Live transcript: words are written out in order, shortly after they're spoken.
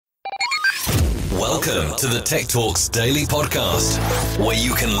Welcome to the Tech Talks Daily Podcast, where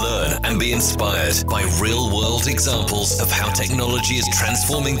you can learn and be inspired by real-world examples of how technology is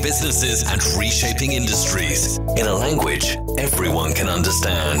transforming businesses and reshaping industries in a language everyone can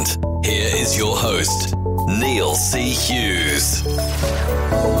understand. Here is your host, Neil C. Hughes.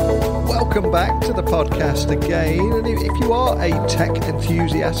 Welcome back to the podcast again. And if you are a tech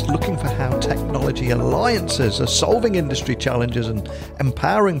enthusiast looking for how technology alliances are solving industry challenges and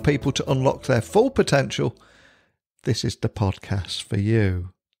empowering people to unlock their full potential, this is the podcast for you.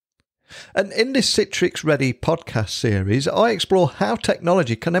 And in this Citrix Ready podcast series, I explore how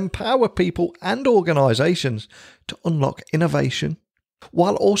technology can empower people and organisations to unlock innovation,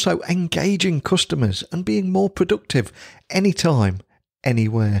 while also engaging customers and being more productive anytime,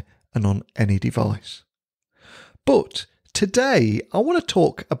 anywhere, and on any device. But today, I want to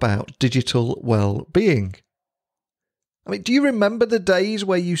talk about digital well-being. Do you remember the days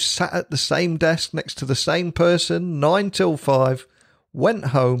where you sat at the same desk next to the same person, 9 till 5, went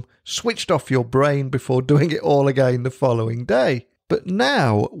home, switched off your brain before doing it all again the following day? But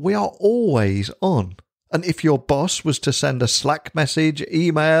now we are always on. And if your boss was to send a Slack message,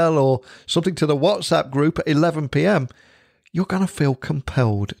 email, or something to the WhatsApp group at 11 p.m, you're going to feel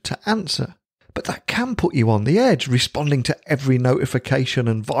compelled to answer. But that can put you on the edge, responding to every notification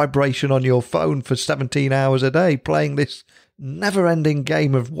and vibration on your phone for 17 hours a day, playing this never-ending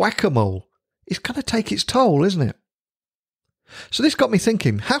game of whack-a-mole. It's going to take its toll, isn't it? So this got me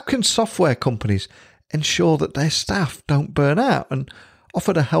thinking, how can software companies ensure that their staff don't burn out and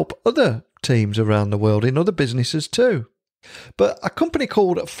offer to help other teams around the world in other businesses too? But a company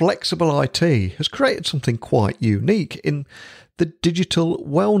called Flexxible IT has created something quite unique in the digital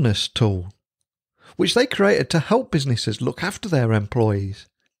wellness tool, which they created to help businesses look after their employees.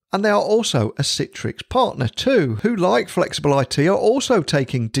 And they are also a Citrix partner too, who, like Flexxible IT, are also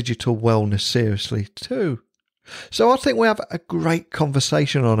taking digital wellness seriously too. So I think we have a great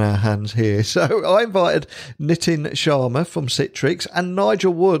conversation on our hands here. So I invited Nitin Sharma from Citrix and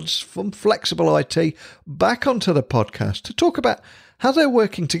Nigel Woods from Flexxible IT back onto the podcast to talk about how they're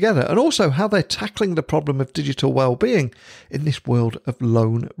working together and also how they're tackling the problem of digital well-being in this world of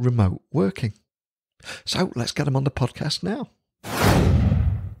lone remote working. So let's get them on the podcast now.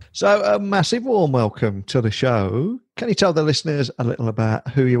 So a massive warm welcome to the show. Can you tell the listeners a little about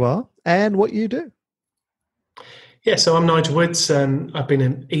who you are and what you do? Yeah, so I'm Nigel Woods. I've been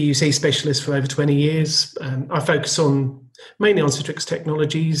an EUC specialist for over 20 years. I focus mainly on Citrix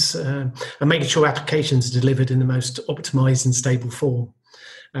technologies and making sure applications are delivered in the most optimized and stable form.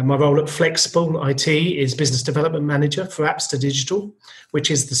 My role at Flexxible IT is Business Development Manager for Apps to Digital, which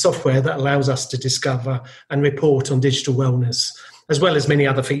is the software that allows us to discover and report on digital wellness, as well as many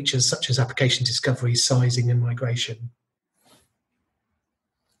other features such as application discovery, sizing, and migration.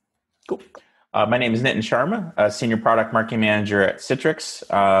 Cool. My name is Nitin Sharma, a Senior Product Marketing Manager at Citrix.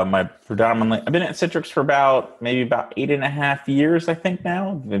 I've been at Citrix for about 8.5 years, I think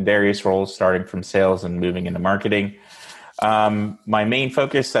now, in various roles, starting from sales and moving into marketing. My main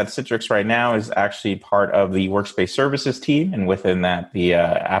focus at Citrix right now is actually part of the Workspace Services team, and within that, the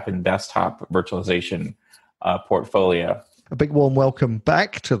app and desktop virtualization portfolio. A big warm welcome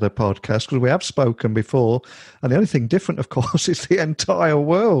back to the podcast, because we have spoken before. And the only thing different, of course, is the entire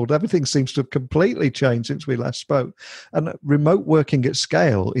world. Everything seems to have completely changed since we last spoke. And remote working at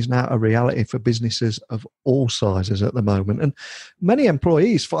scale is now a reality for businesses of all sizes at the moment. And many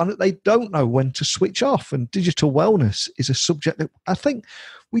employees find that they don't know when to switch off. And digital wellness is a subject that I think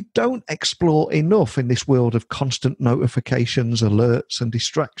we don't explore enough in this world of constant notifications, alerts, and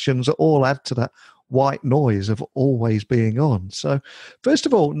distractions that all add to that white noise of always being on. So first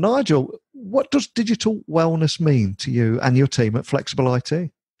of all, Nigel, what does digital wellness mean to you and your team at Flexxible IT?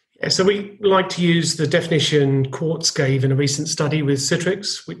 Yeah, so we like to use the definition Quartz gave in a recent study with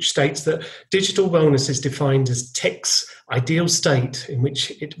Citrix, which states that digital wellness is defined as tech's ideal state in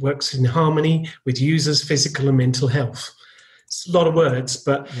which it works in harmony with users' physical and mental health. It's a lot of words,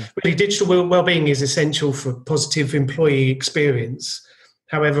 but really digital well-being is essential for positive employee experience.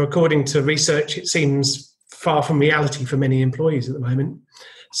 However, according to research, it seems far from reality for many employees at the moment.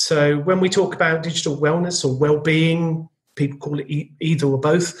 So when we talk about digital wellness or well-being, people call it either or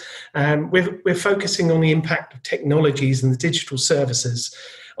both, we're focusing on the impact of technologies and the digital services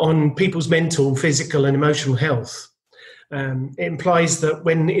on people's mental, physical and emotional health. It implies that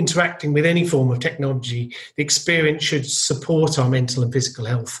when interacting with any form of technology, the experience should support our mental and physical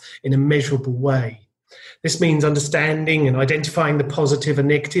health in a measurable way. This means understanding and identifying the positive and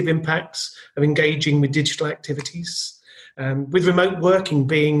negative impacts of engaging with digital activities. With remote working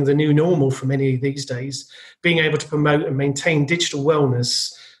being the new normal for many these days, being able to promote and maintain digital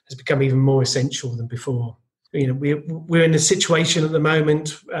wellness has become even more essential than before. We're in a situation at the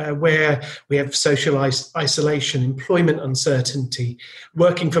moment where we have social isolation, employment uncertainty,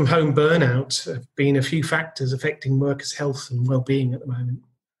 working from home burnout have been a few factors affecting workers' health and well-being at the moment.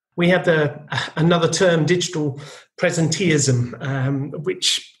 We have another term, digital presenteeism,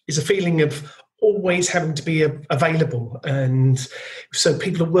 which is a feeling of always having to be available. And so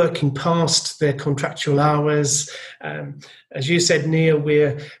people are working past their contractual hours. As you said, Neil,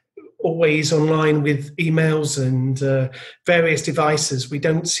 we're always online with emails and various devices. We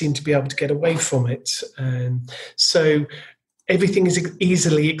don't seem to be able to get away from it. So everything is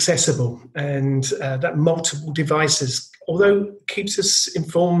easily accessible, and that multiple devices, although it keeps us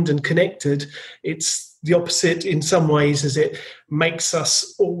informed and connected, it's the opposite in some ways, as it makes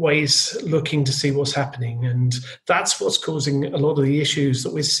us always looking to see what's happening. And that's what's causing a lot of the issues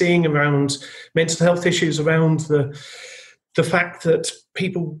that we're seeing around mental health issues, around the fact that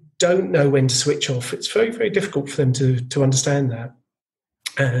people don't know when to switch off. It's very, very difficult for them to understand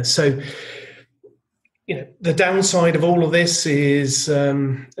that. So the downside of all of this is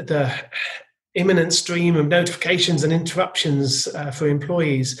the imminent stream of notifications and interruptions for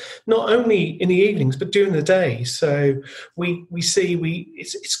employees, not only in the evenings but during the day. So we see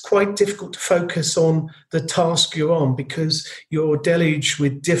it's quite difficult to focus on the task you're on because you're deluged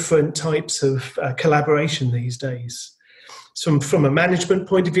with different types of collaboration these days. So from a management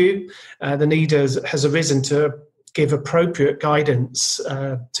point of view, the need has arisen to give appropriate guidance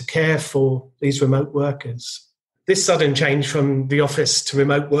to care for these remote workers. This sudden change from the office to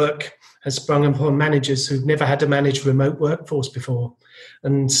remote work has sprung upon managers who've never had to manage a remote workforce before.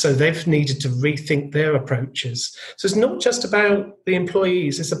 And so they've needed to rethink their approaches. So it's not just about the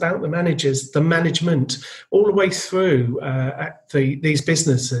employees, it's about the managers, the management, all the way through these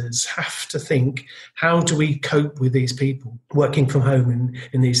businesses have to think, how do we cope with these people working from home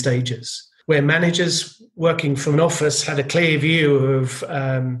in these stages? Where managers working from an office had a clear view of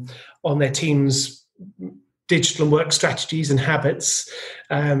on their team's digital and work strategies and habits,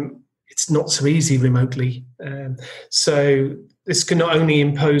 it's not so easy remotely. So this can not only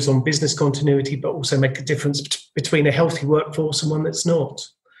impose on business continuity, but also make a difference between a healthy workforce and one that's not.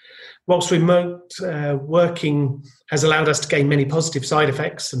 Whilst remote working has allowed us to gain many positive side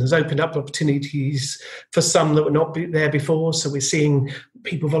effects and has opened up opportunities for some that were not there before. So we're seeing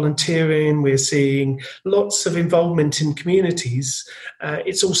people volunteering, we're seeing lots of involvement in communities.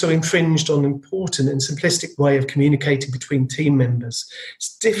 It's also infringed on an important and simplistic way of communicating between team members.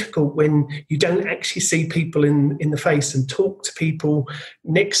 It's difficult when you don't actually see people in the face and talk to people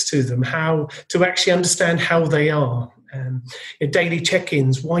next to them, how to actually understand how they are. Daily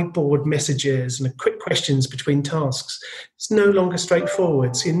check-ins, whiteboard messages, and quick questions between tasks. It's no longer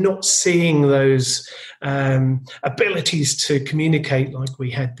straightforward. So you're not seeing those abilities to communicate like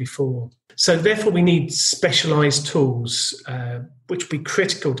we had before. So therefore, we need specialised tools, which will be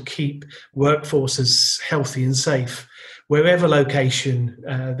critical to keep workforces healthy and safe, wherever location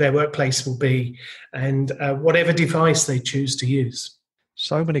their workplace will be, and whatever device they choose to use.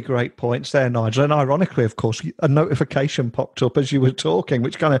 So many great points there, Nigel. And ironically, of course, a notification popped up as you were talking,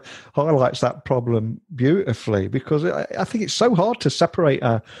 which kind of highlights that problem beautifully, because I think it's so hard to separate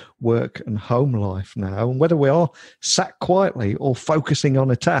our work and home life now. And whether we are sat quietly or focusing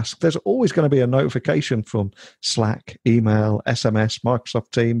on a task, there's always going to be a notification from Slack, email, SMS,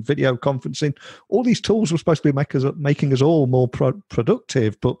 Microsoft Teams, video conferencing. All these tools were supposed to be making us all more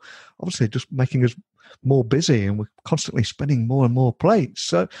productive, but obviously just making us more busy, and we're constantly spinning more and more plates.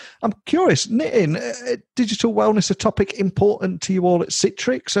 So I'm curious, Nitin, digital wellness a topic important to you all at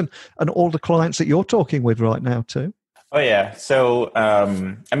Citrix and all the clients that you're talking with right now too? Oh yeah. So,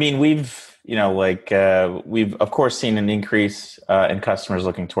 we've of course seen an increase in customers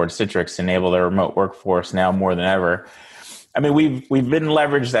looking towards Citrix to enable their remote workforce now more than ever. I mean, we've been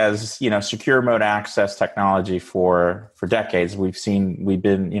leveraged as, secure remote access technology for decades. We're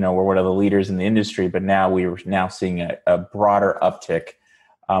one of the leaders in the industry, but now we're seeing a broader uptick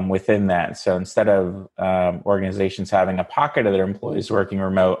within that. So instead of organizations having a pocket of their employees working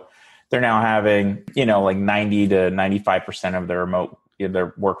remote, they're now having, 90 to 95% of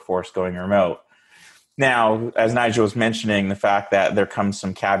their workforce going remote. Now, as Nigel was mentioning, the fact that there comes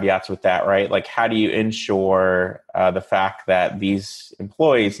some caveats with that, right? Like, how do you ensure the fact that these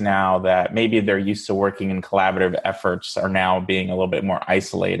employees now that maybe they're used to working in collaborative efforts are now being a little bit more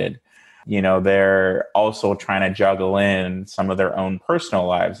isolated? They're also trying to juggle in some of their own personal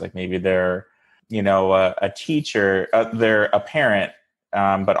lives. Like maybe they're, a teacher, they're a parent,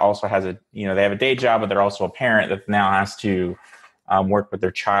 but also they have a day job, but they're also a parent that now has to work with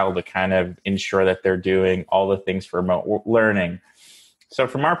their child to kind of ensure that they're doing all the things for remote learning. So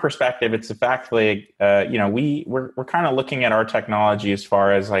from our perspective, it's effectively, we're kind of looking at our technology as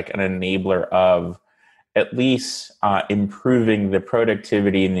far as like an enabler of at least improving the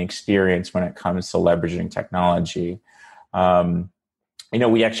productivity and the experience when it comes to leveraging technology.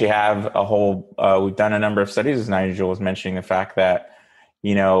 We actually have we've done a number of studies, as Nigel was mentioning, the fact that,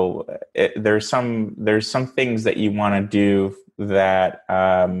 there's some things that you want to do that,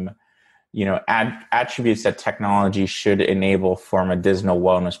 attributes that technology should enable from a digital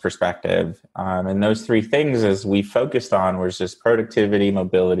wellness perspective. And those three things, as we focused on, was just productivity,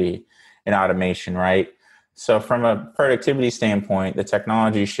 mobility, and automation, right? So from a productivity standpoint, the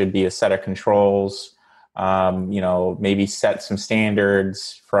technology should be a set of controls, maybe set some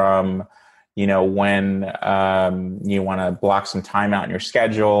standards from, when you want to block some time out in your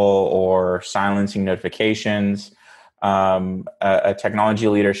schedule or silencing notifications. A technology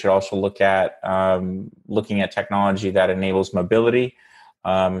leader should also look at looking at technology that enables mobility.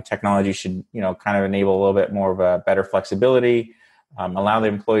 Technology should, kind of enable a little bit more of a better flexibility, allow the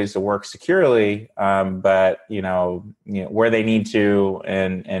employees to work securely, but where they need to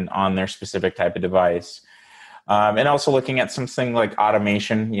and on their specific type of device. And also looking at something like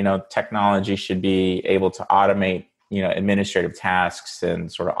automation. Technology should be able to automate, administrative tasks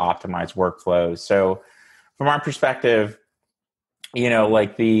and sort of optimize workflows. So from our perspective,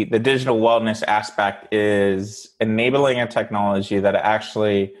 like the digital wellness aspect is enabling a technology that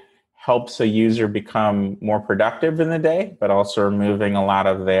actually helps a user become more productive in the day, but also removing a lot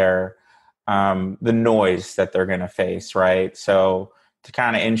of their the noise that they're going to face, right? So to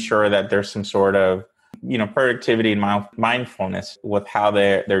kind of ensure that there's some sort of productivity and mindfulness with how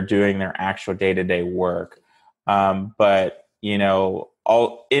they're doing their actual day-to-day work, but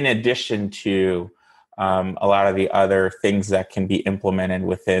all in addition to a lot of the other things that can be implemented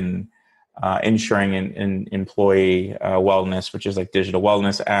within ensuring an employee wellness, which is like digital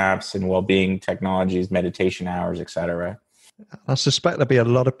wellness apps and well-being technologies, meditation hours, et cetera. I suspect there'll be a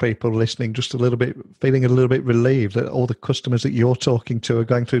lot of people listening just feeling a little bit relieved that all the customers that you're talking to are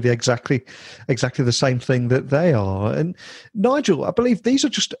going through the exactly the same thing that they are. And Nigel, I believe these are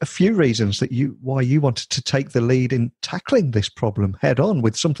just a few reasons why you wanted to take the lead in tackling this problem head on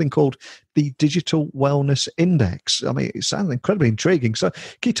with something called the Digital Wellness Index. I mean, it sounds incredibly intriguing. So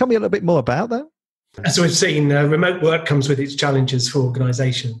can you tell me a little bit more about that? As we've seen, remote work comes with its challenges for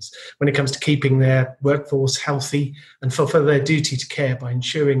organisations when it comes to keeping their workforce healthy and fulfil their duty to care by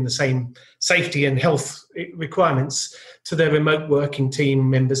ensuring the same safety and health requirements to their remote working team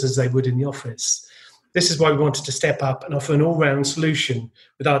members as they would in the office. This is why we wanted to step up and offer an all-round solution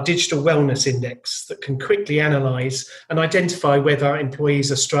with our Digital Wellness Index that can quickly analyse and identify whether our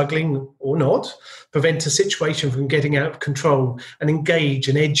employees are struggling or not, prevent a situation from getting out of control, and engage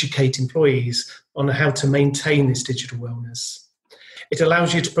and educate employees on how to maintain this digital wellness. It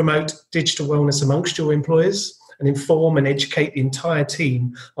allows you to promote digital wellness amongst your employers and inform and educate the entire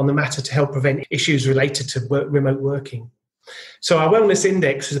team on the matter to help prevent issues related to remote working. So our Wellness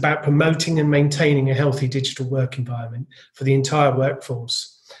Index is about promoting and maintaining a healthy digital work environment for the entire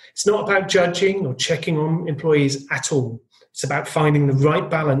workforce. It's not about judging or checking on employees at all. It's about finding the right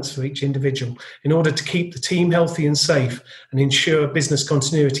balance for each individual in order to keep the team healthy and safe and ensure business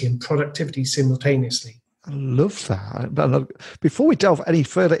continuity and productivity simultaneously. I love that. Before we delve any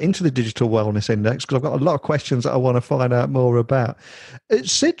further into the Digital Wellness Index, because I've got a lot of questions that I want to find out more about. At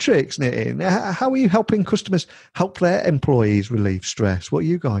Citrix, Nitin, how are you helping customers help their employees relieve stress? What are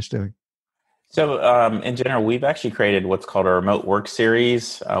you guys doing? So in general, we've actually created what's called a remote work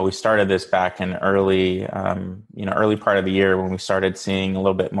series. We started this back in early part of the year when we started seeing a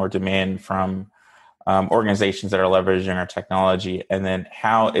little bit more demand from organizations that are leveraging our technology. And then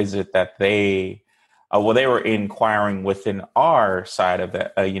how is it that they were inquiring within our side of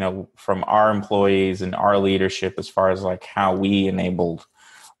it, from our employees and our leadership as far as like how we enabled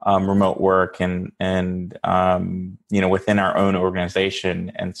remote work and within our own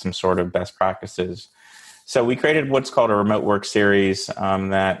organization and some sort of best practices. So we created what's called a remote work series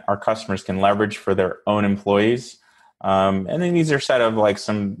that our customers can leverage for their own employees. And then these are set of like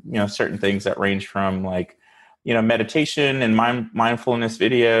some, certain things that range from like, meditation and mindfulness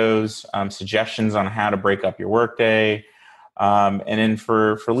videos, suggestions on how to break up your workday. And then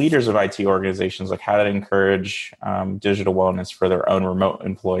for leaders of IT organizations, like how to encourage digital wellness for their own remote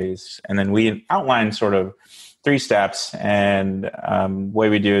employees. And then we outline sort of 3 steps. And the way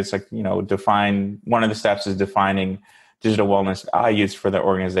we do is like, define, one of the steps is defining digital wellness values for the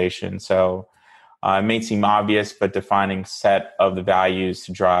organization. So it may seem obvious, but defining set of the values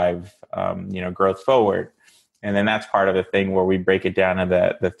to drive, growth forward. And then that's part of the thing where we break it down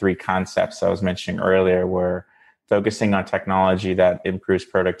to the 3 concepts I was mentioning earlier, where focusing on technology that improves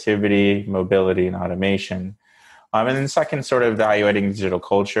productivity, mobility, and automation. And then second, sort of evaluating digital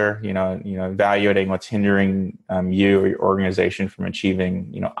culture, evaluating what's hindering you or your organization from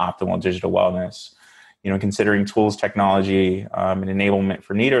achieving, optimal digital wellness. Considering tools, technology, and enablement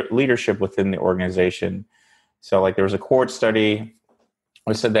for leadership within the organization. So like there was a cohort study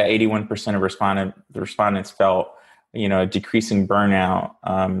which said that 81% of the respondents felt, decreasing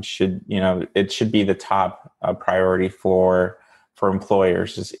burnout should be the top priority for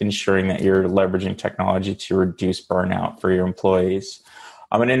employers, is ensuring that you're leveraging technology to reduce burnout for your employees.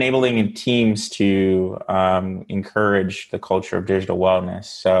 And enabling teams to encourage the culture of digital wellness.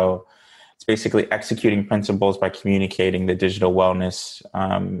 So it's basically executing principles by communicating the digital wellness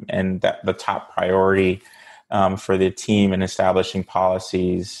and that the top priority for the team, and establishing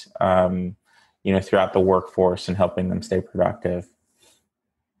policies, throughout the workforce and helping them stay productive.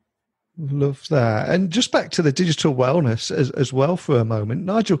 Love that. And just back to the digital wellness as well for a moment,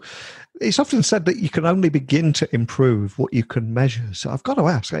 Nigel, it's often said that you can only begin to improve what you can measure. So I've got to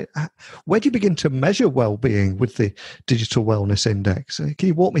ask, where do you begin to measure well-being with the Digital Wellness Index? Can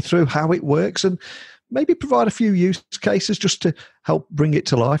you walk me through how it works and maybe provide a few use cases just to help bring it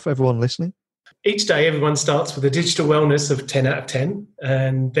to life for everyone listening? Each day, everyone starts with a digital wellness of 10 out of 10.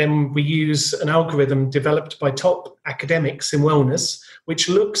 And then we use an algorithm developed by top academics in wellness, which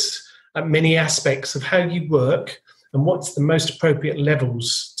looks at many aspects of how you work and what's the most appropriate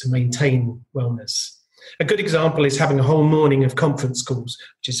levels to maintain wellness. A good example is having a whole morning of conference calls,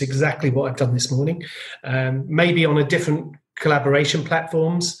 which is exactly what I've done this morning, maybe on a different collaboration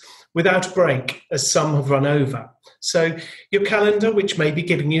platforms, without a break, as some have run over. So your calendar, which may be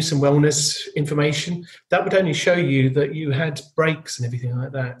giving you some wellness information, that would only show you that you had breaks and everything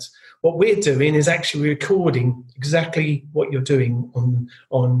like that. What we're doing is actually recording exactly what you're doing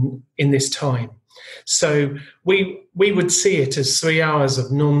in this time. So we would see it as 3 hours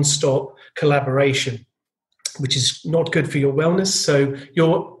of non-stop collaboration, which is not good for your wellness. So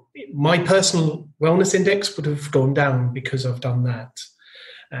my personal wellness index would have gone down because I've done that.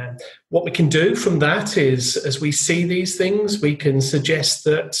 What we can do from that is, as we see these things, we can suggest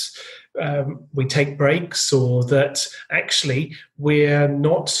that we take breaks, or that actually we're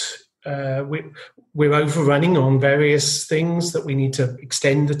not we're overrunning on various things, that we need to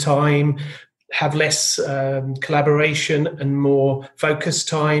extend the time, have less collaboration and more focused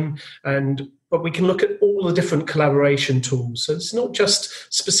time. But we can look at all the different collaboration tools. So it's not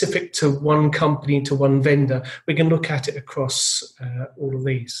just specific to one company, to one vendor. We can look at it across all of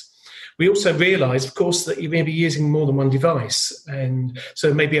these. We also realise, of course, that you may be using more than one device. And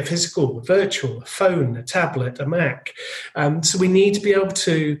so maybe a physical, a virtual, a phone, a tablet, a Mac. So we need to be able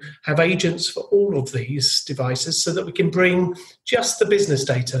to have agents for all of these devices so that we can bring just the business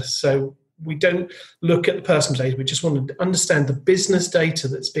data. So we don't look at the personal data. We just want to understand the business data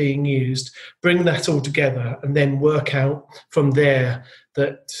that's being used, bring that all together, and then work out from there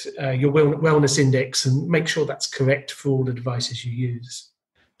that your wellness index, and make sure that's correct for all the devices you use.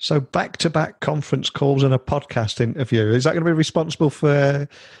 So back-to-back conference calls and a podcast interview. Is that going to be responsible for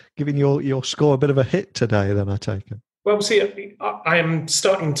giving your score a bit of a hit today, then, I take it? Well, see, I am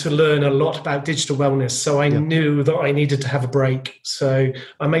starting to learn a lot about digital wellness, so I knew that I needed to have a break. So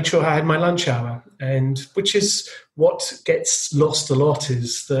I made sure I had my lunch hour, and which is what gets lost a lot,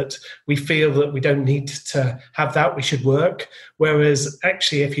 is that we feel that we don't need to have that, we should work. Whereas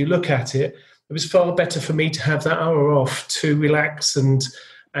actually, if you look at it, it was far better for me to have that hour off to relax and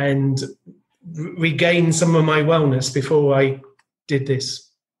regain some of my wellness before I did this.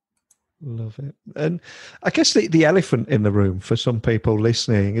 Love it. And I guess the elephant in the room for some people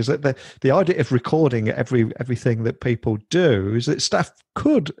listening is that the idea of recording everything that people do is that staff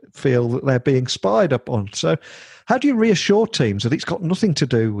could feel that they're being spied upon. So how do you reassure teams that it's got nothing to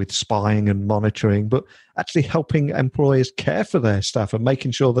do with spying and monitoring, but actually helping employers care for their staff and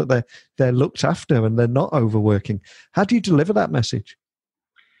making sure that they're looked after and they're not overworking? How do you deliver that message?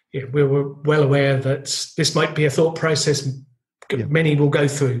 Yeah, we were well aware that this might be a thought process many will go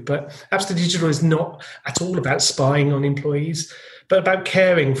through, but Apster Digital is not at all about spying on employees, but about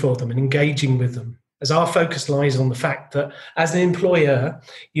caring for them and engaging with them. As our focus lies on the fact that as an employer,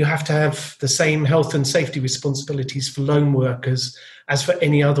 you have to have the same health and safety responsibilities for lone workers as for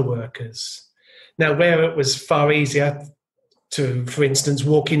any other workers. Now, where it was far easier to, for instance,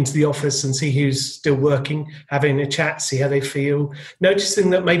 walk into the office and see who's still working, having a chat, see how they feel,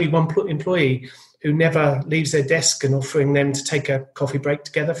 noticing that maybe one employee who never leaves their desk and offering them to take a coffee break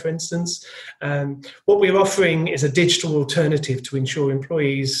together, for instance. What we're offering is a digital alternative to ensure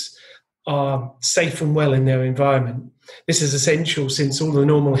employees are safe and well in their environment. This is essential since all the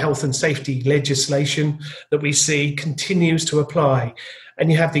normal health and safety legislation that we see continues to apply,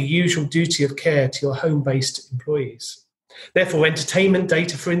 and you have the usual duty of care to your home-based employees. Therefore, entertainment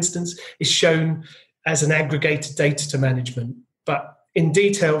data, for instance, is shown as an aggregated data to management, but in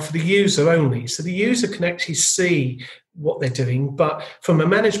detail for the user only. So the user can actually see what they're doing, but from a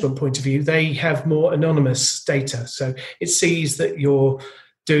management point of view, they have more anonymous data. So it sees that you're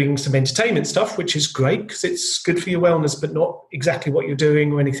doing some entertainment stuff, which is great because it's good for your wellness, but not exactly what you're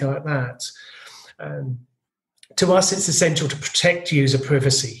doing or anything like that. To us, it's essential to protect user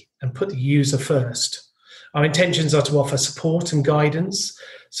privacy and put the user first. Our intentions are to offer support and guidance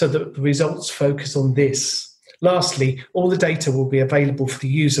so that the results focus on this. Lastly, all the data will be available for the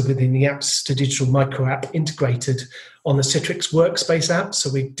user within the Apps to Digital micro app integrated on the Citrix Workspace app. So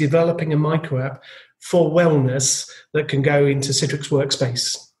we're developing a micro app for wellness that can go into Citrix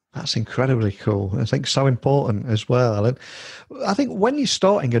Workspace. That's incredibly cool. I think so important as well. And I think when you're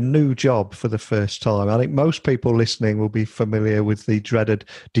starting a new job for the first time, I think most people listening will be familiar with the dreaded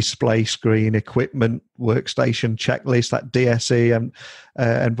display screen, equipment, workstation checklist, that DSE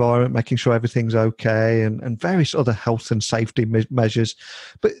environment, making sure everything's okay, and various other health and safety measures.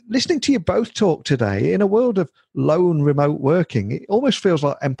 But listening to you both talk today, in a world of lone remote working, it almost feels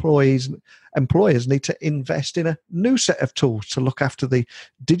like employers need to invest in a new set of tools to look after the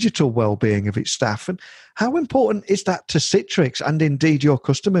digital well-being of its staff. And how important is that to Citrix and indeed your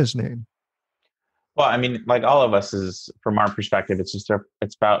customers, Nitin? Well, I mean, like all of us, is from our perspective, it's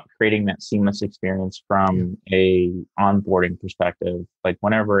about creating that seamless experience from a onboarding perspective. Like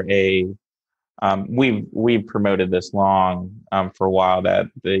whenever we've promoted this long for a while, that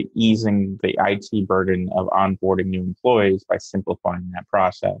the easing the IT burden of onboarding new employees by simplifying that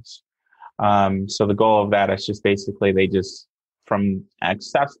process. So the goal of that is just basically from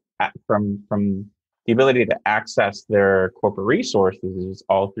the ability to access their corporate resources is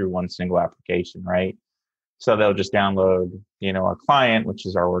all through one single application, right? So they'll just download, our client, which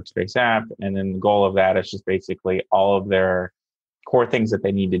is our Workspace app. And then the goal of that is just basically all of their core things that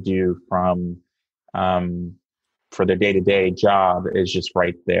they need to do for their day-to-day job is just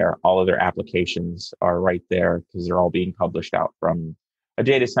right there. All of their applications are right there because they're all being published out from a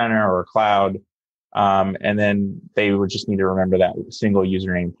data center or a cloud. And then they would just need to remember that single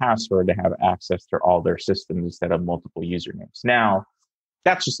username and password to have access to all their systems instead of multiple usernames. Now,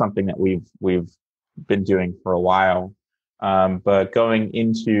 that's just something that we've been doing for a while. But going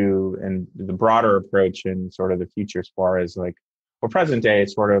into and the broader approach and sort of the future as far as like, well, present day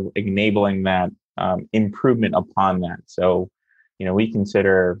is sort of enabling that improvement upon that. So, we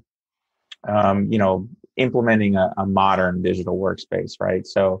consider, implementing a modern digital workspace, right?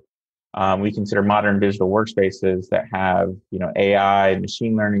 So we consider modern digital workspaces that have, AI,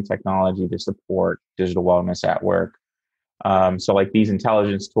 machine learning technology to support digital wellness at work. So like these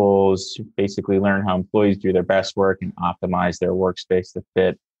intelligence tools basically learn how employees do their best work and optimize their workspace to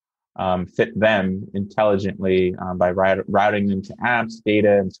fit them intelligently by routing them to apps,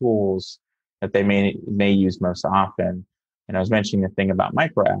 data, and tools that they may use most often. And I was mentioning the thing about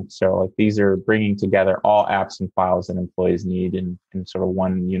micro apps. So like these are bringing together all apps and files that employees need in sort of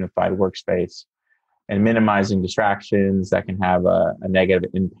one unified workspace and minimizing distractions that can have a negative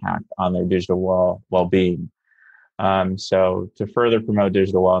impact on their digital well-being. So to further promote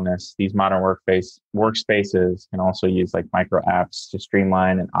digital wellness, these modern workspaces can also use like micro apps to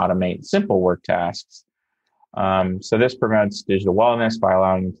streamline and automate simple work tasks. So this promotes digital wellness by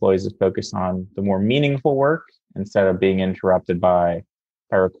allowing employees to focus on the more meaningful work instead of being interrupted by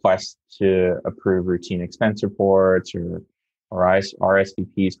requests to approve routine expense reports or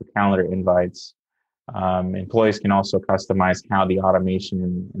RSVPs for calendar invites. Employees can also customize how the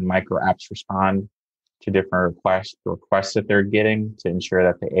automation and micro apps respond to different requests that they're getting to ensure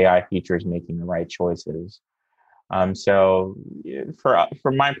that the AI feature is making the right choices. So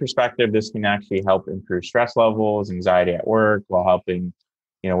from my perspective, this can actually help improve stress levels, anxiety at work, while helping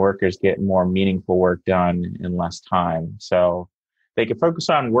workers get more meaningful work done in less time. So they can focus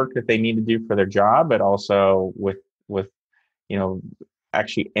on work that they need to do for their job, but also with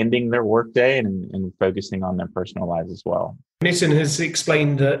actually ending their workday and focusing on their personal lives as well. Nitin has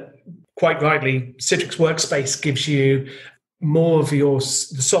explained that quite rightly, Citrix Workspace gives you more of the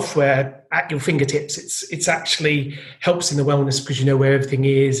software at your fingertips. It's actually helps in the wellness because you know where everything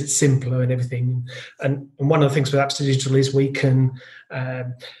is. It's simpler and everything. And one of the things with Apps to Digital is we can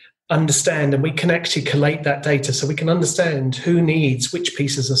understand and we can actually collate that data, so we can understand who needs which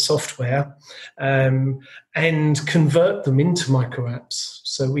pieces of software and convert them into micro apps.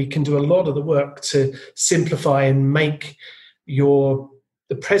 So we can do a lot of the work to simplify and make your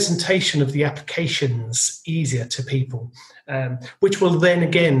the presentation of the applications easier to people, which will then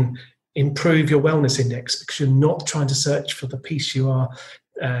again improve your wellness index, because you're not trying to search for the piece you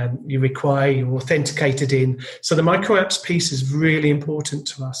require, you're authenticated in. So the micro apps piece is really important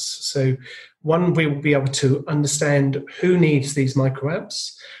to us. So one, we will be able to understand who needs these micro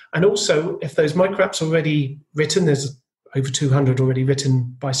apps, and also if those micro apps are already written, there's over 200 already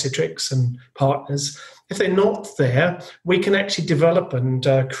written by Citrix and partners. If they're not there, we can actually develop and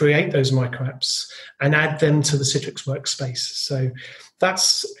create those micro apps and add them to the Citrix workspace. So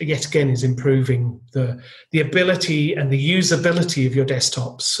that's, yet again, is improving the ability and the usability of your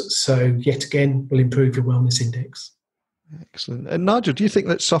desktops. So yet again, will improve your wellness index. Excellent. And Nigel, do you think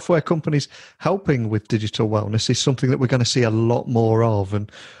that software companies helping with digital wellness is something that we're going to see a lot more of?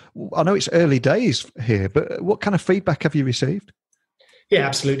 And I know it's early days here, but what kind of feedback have you received? Yeah,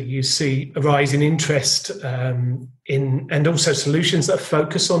 absolutely. You see a rise in interest in, and also solutions that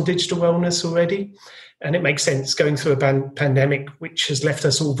focus on digital wellness already. And it makes sense, going through a pandemic, which has left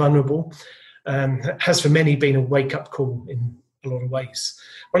us all vulnerable, has for many been a wake-up call in a lot of ways.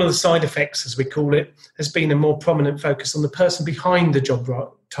 One of the side effects, as we call it, has been a more prominent focus on the person behind the job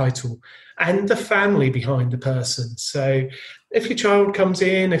title and the family behind the person. So if your child comes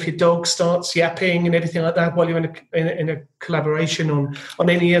in, if your dog starts yapping and everything like that while you're in a collaboration on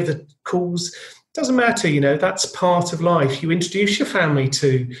any of the calls, doesn't matter, that's part of life. You introduce your family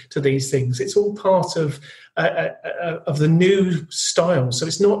to these things. It's all part of the new style. So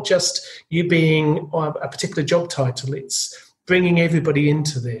it's not just you being a particular job title, it's bringing everybody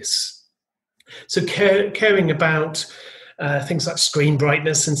into this. So caring about things like screen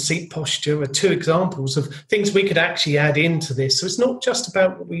brightness and seat posture are two examples of things we could actually add into this. So it's not just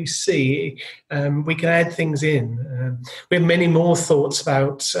about what we see, we can add things in. We have many more thoughts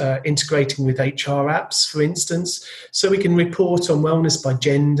about integrating with HR apps, for instance, so we can report on wellness by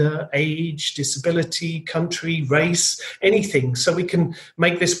gender, age, disability, country, race, anything, so we can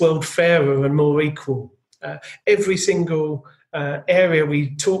make this world fairer and more equal. Every single area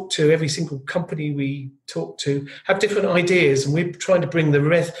we talk to, every single company we talk to, have different ideas, and we're trying to bring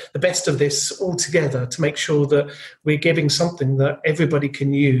the best of this all together to make sure that we're giving something that everybody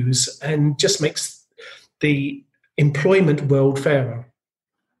can use and just makes the employment world fairer.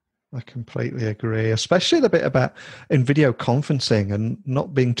 I completely agree, especially the bit about in video conferencing and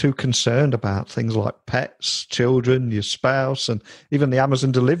not being too concerned about things like pets, children, your spouse, and even the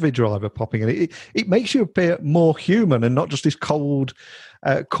Amazon delivery driver popping in. It makes you appear more human and not just this cold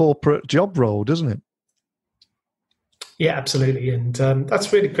corporate job role, doesn't it? Yeah, absolutely. And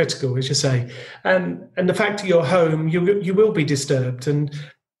that's really critical, as you say. And the fact that you're home, you will be disturbed, and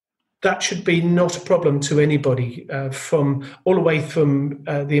that should be not a problem to anybody, from all the way from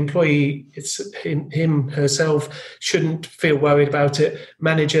the employee. It's him, herself shouldn't feel worried about it.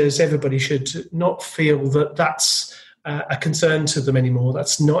 Managers, everybody should not feel that that's a concern to them anymore.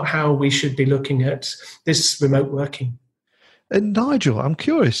 That's not how we should be looking at this remote working. And Nigel, I'm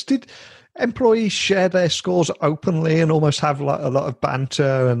curious, did employees share their scores openly and almost have like a lot of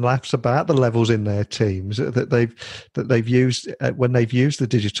banter and laughs about the levels in their teams that they've used when they've used the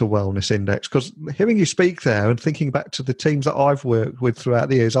digital wellness index? Because hearing you speak there and thinking back to the teams that I've worked with throughout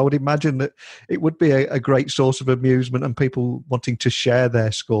the years, I would imagine that it would be a great source of amusement and people wanting to share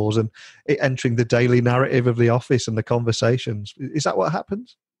their scores and it entering the daily narrative of the office and the conversations. Is that what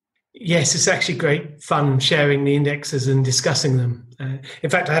happens? Yes, it's actually great fun sharing the indexes and discussing them. In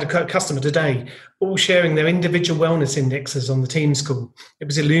fact, I had a customer today all sharing their individual wellness indexes on the Teams call. It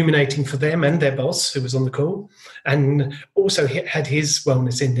was illuminating for them and their boss, who was on the call, and also had his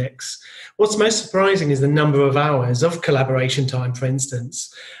wellness index. What's most surprising is the number of hours of collaboration time, for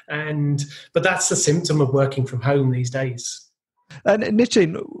instance. But that's the symptom of working from home these days. And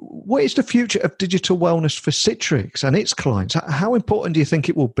Nitin, what is the future of digital wellness for Citrix and its clients? How important do you think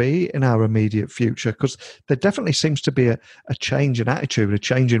it will be in our immediate future? Because there definitely seems to be a change in attitude, a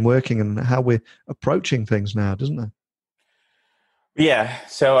change in working and how we're approaching things now, doesn't there? Yeah.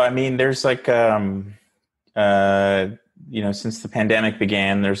 So, I mean, there's like, since the pandemic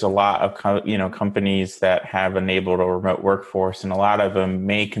began, there's a lot of, companies that have enabled a remote workforce, and a lot of them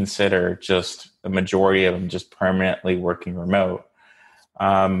may consider just the majority of them just permanently working remote.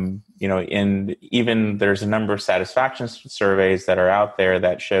 And even there's a number of satisfaction surveys that are out there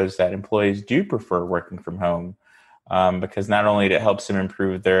that shows that employees do prefer working from home, because not only it helps them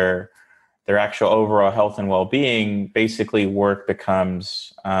improve their actual overall health and well-being, basically work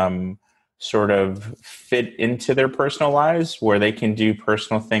becomes sort of fit into their personal lives where they can do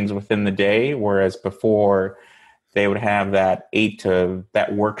personal things within the day, whereas before they would have that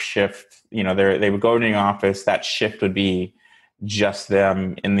work shift. They would go to the office, that shift would be just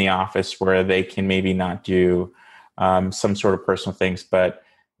them in the office where they can maybe not do some sort of personal things, but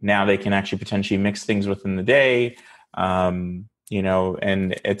now they can actually potentially mix things within the day. And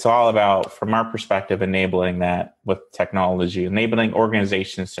it's all about, from our perspective, enabling that with technology, enabling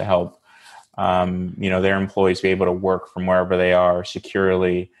organizations to help, their employees be able to work from wherever they are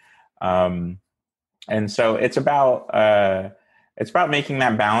securely. And so it's about making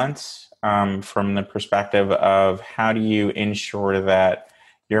that balance from the perspective of how do you ensure that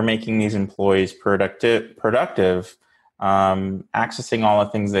you're making these employees productive, accessing all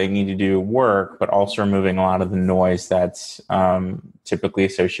the things they need to do work, but also removing a lot of the noise that's typically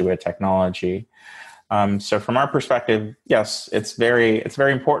associated with technology. So from our perspective, yes, it's very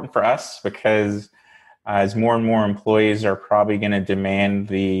important for us, because as more and more employees are probably going to demand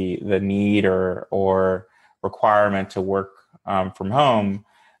the need or requirement to work from home,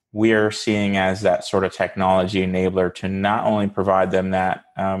 we are seeing as that sort of technology enabler to not only provide them that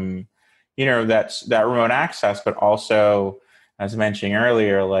that remote access, but also, as mentioned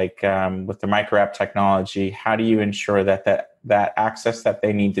earlier, with the micro app technology, how do you ensure that access that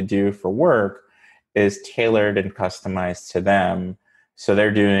they need to do for work is tailored and customized to them, so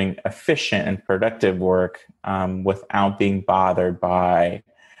they're doing efficient and productive work without being bothered by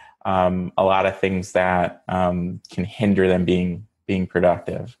a lot of things that can hinder them being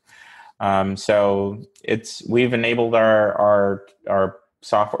productive. So we've enabled our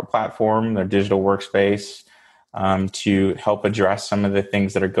software platform, their digital workspace, to help address some of the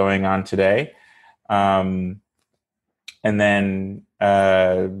things that are going on today. And then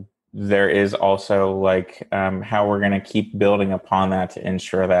there is also how we're going to keep building upon that to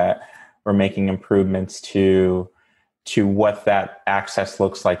ensure that we're making improvements to what that access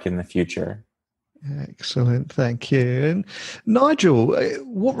looks like in the future. Excellent, thank you. And Nigel,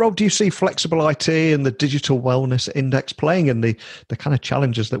 what role do you see Flexxible IT and the Digital Wellness Index playing in the kind of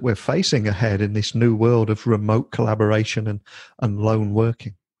challenges that we're facing ahead in this new world of remote collaboration and lone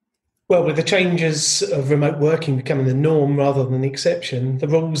working? Well, with the changes of remote working becoming the norm rather than the exception, the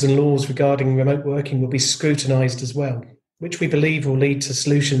rules and laws regarding remote working will be scrutinised as well, which we believe will lead to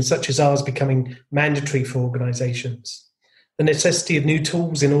solutions such as ours becoming mandatory for organisations. The necessity of new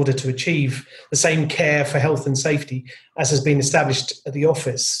tools in order to achieve the same care for health and safety as has been established at the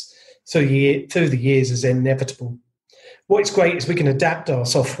office through the years is inevitable. What's great is we can adapt our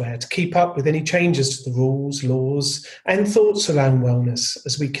software to keep up with any changes to the rules, laws, and thoughts around wellness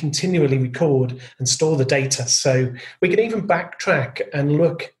as we continually record and store the data. So we can even backtrack and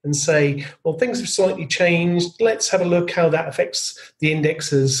look and say, well, things have slightly changed. Let's have a look how that affects the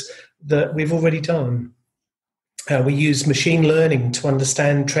indexes that we've already done. We use machine learning to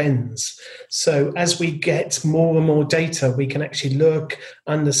understand trends. So as we get more and more data, we can actually look,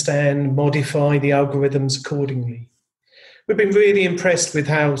 understand, modify the algorithms accordingly. We've been really impressed with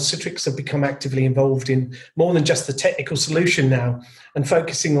how Citrix have become actively involved in more than just the technical solution now, and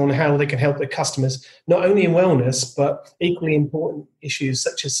focusing on how they can help their customers, not only in wellness, but equally important issues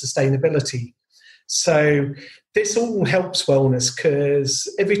such as sustainability. So this all helps wellness, because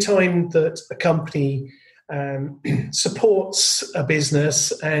every time that a company supports a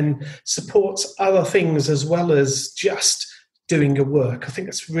business and supports other things as well as just doing your work, I think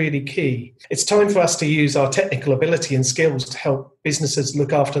that's really key. It's time for us to use our technical ability and skills to help businesses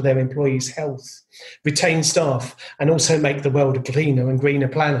look after their employees' health, retain staff, and also make the world a cleaner and greener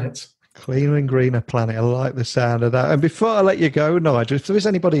planet. Cleaner and greener planet. I like the sound of that. And before I let you go, Nigel, if there is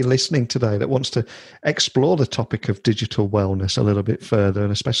anybody listening today that wants to explore the topic of digital wellness a little bit further,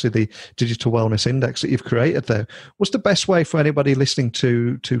 and especially the Digital Wellness Index that you've created there, what's the best way for anybody listening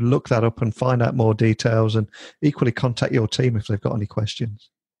to look that up and find out more details, and equally contact your team if they've got any questions?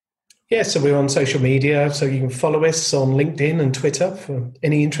 Yeah, so we're on social media, so you can follow us on LinkedIn and Twitter for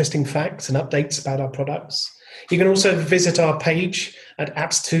any interesting facts and updates about our products. You can also visit our page at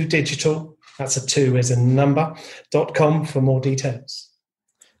apps2digital, that's a 2 as a number, .com for more details.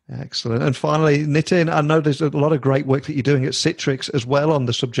 Excellent. And finally, Nitin, I know there's a lot of great work that you're doing at Citrix as well on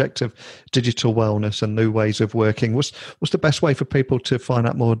the subject of digital wellness and new ways of working. What's the best way for people to find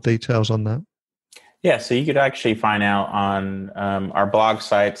out more details on that? Yeah, so you could actually find out on our blog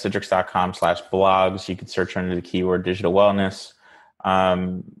site, citrix.com/blogs. You could search under the keyword digital wellness.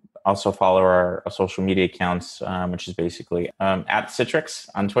 Also follow our social media accounts, which is basically at Citrix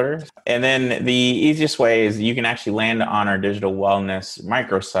on Twitter. And then the easiest way is you can actually land on our digital wellness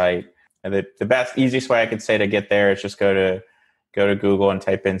microsite. And the easiest way I could say to get there is just go to Google and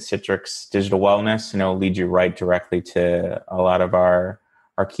type in Citrix Digital Wellness, and it'll lead you right directly to a lot of our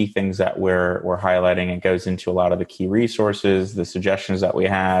key things that we're highlighting. It goes into a lot of the key resources, the suggestions that we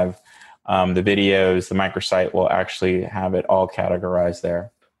have, the videos, the microsite will actually have it all categorized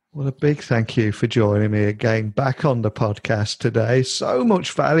there. Well, a big thank you for joining me again back on the podcast today. So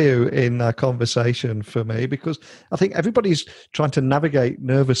much value in our conversation for me, because I think everybody's trying to navigate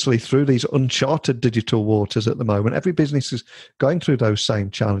nervously through these uncharted digital waters at the moment. Every business is going through those same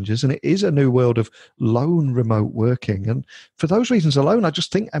challenges, and it is a new world of lone remote working. And for those reasons alone, I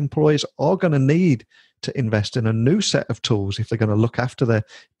just think employers are going to need to invest in a new set of tools if they're going to look after their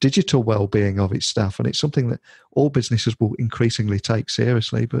digital well-being of its staff. And it's something that all businesses will increasingly take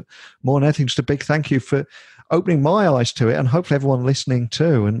seriously. But more than anything, just a big thank you for opening my eyes to it, and hopefully everyone listening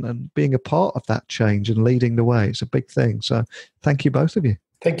too, and being a part of that change and leading the way. It's a big thing. So thank you, both of you.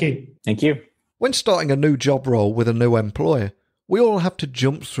 Thank you. Thank you. When starting a new job role with a new employer, we all have to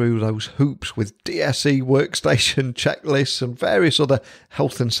jump through those hoops with DSE workstation checklists and various other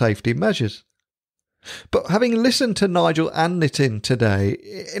health and safety measures. But having listened to Nigel and Nitin today,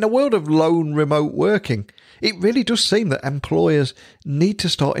 in a world of lone remote working, it really does seem that employers need to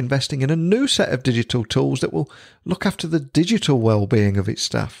start investing in a new set of digital tools that will look after the digital well-being of its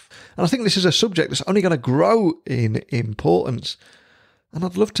staff. And I think this is a subject that's only going to grow in importance. And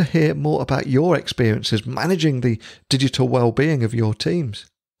I'd love to hear more about your experiences managing the digital well-being of your teams.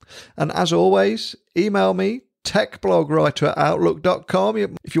 And as always, email me,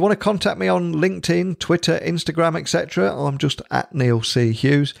 techblogwriter@outlook.com. If you want to contact me on LinkedIn, Twitter, Instagram, etc., I'm just at Neil C.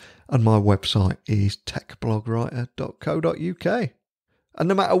 Hughes, and my website is techblogwriter.co.uk. And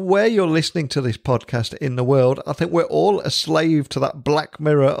no matter where you're listening to this podcast in the world, I think we're all a slave to that black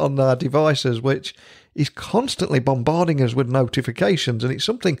mirror on our devices, which is constantly bombarding us with notifications. And it's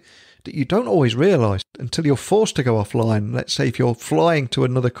something that you don't always realise until you're forced to go offline. Let's say if you're flying to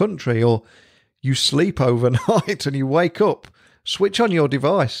another country, or you sleep overnight and you wake up, switch on your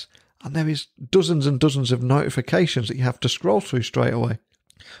device, and there is dozens and dozens of notifications that you have to scroll through straight away.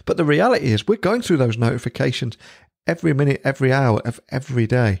 But the reality is we're going through those notifications every minute, every hour of every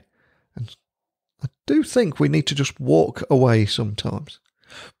day. And I do think we need to just walk away sometimes.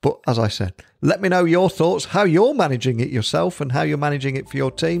 But as I said, let me know your thoughts, how you're managing it yourself and how you're managing it for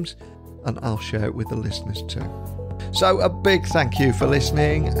your teams, and I'll share it with the listeners too. So a big thank you for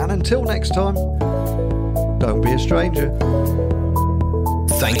listening, and until next time, don't be a stranger.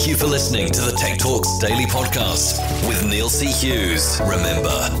 Thank you for listening to the Tech Talks Daily Podcast with Neil C. Hughes.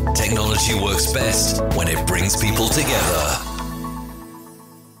 Remember, technology works best when it brings people together.